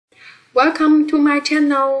Welcome to my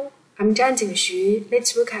channel. I'm Zhangjing Xu.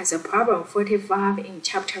 Let's look at the problem 45 in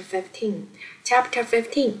chapter 15. Chapter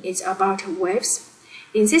 15 is about waves.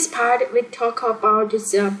 In this part, we talk about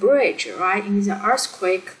the bridge, right? In the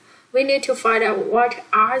earthquake, we need to find out what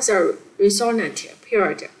are the resonant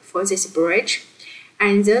period for this bridge.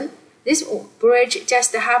 And then this bridge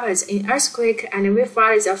just happens in earthquake, and we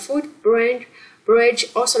find the footbridge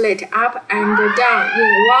oscillate up and down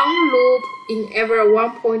in one loop in every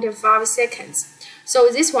 1.5 seconds. So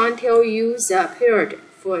this one tells you the period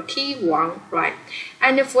for T1, right?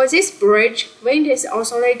 And for this bridge, when it is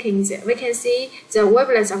oscillating, we can see the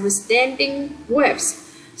wavelength of standing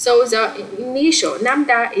waves. So the initial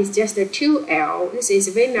lambda is just 2L. This is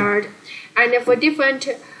V0. And for different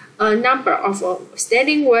number of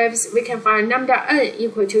standing waves, we can find lambda n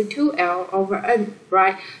equal to 2L over n,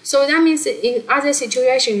 right? So that means in other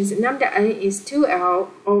situations, lambda n is 2L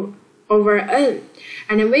over n.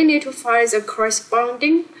 And we need to find the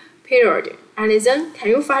corresponding period. And then, can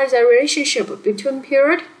you find the relationship between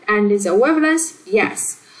period and the wavelength?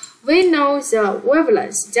 Yes. We know the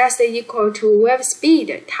wavelength just equal to wave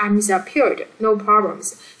speed times the period, no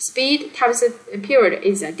problems. Speed times the period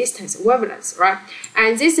is the distance wavelength, right?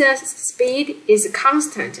 And this speed is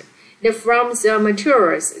constant from the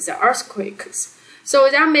materials, the earthquakes. So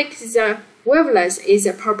that makes the wavelength is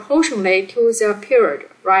proportionally to the period,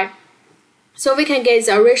 right? So we can get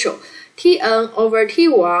the ratio Tn over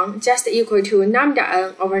T1 just equal to lambda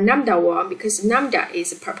n over lambda 1 because lambda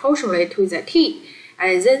is proportionally to the T.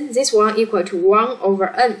 And then this one equal to 1 over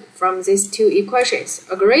n from these two equations.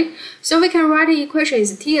 Agreed? So we can write the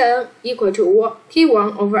equations Tn equal to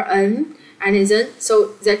T1 over n. And then, so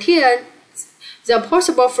the Tn, the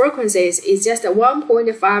possible frequencies is just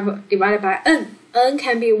 1.5 divided by n. N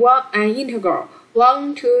can be an integral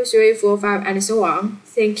 1, 2, 3, 4, 5, and so on.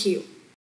 Thank you.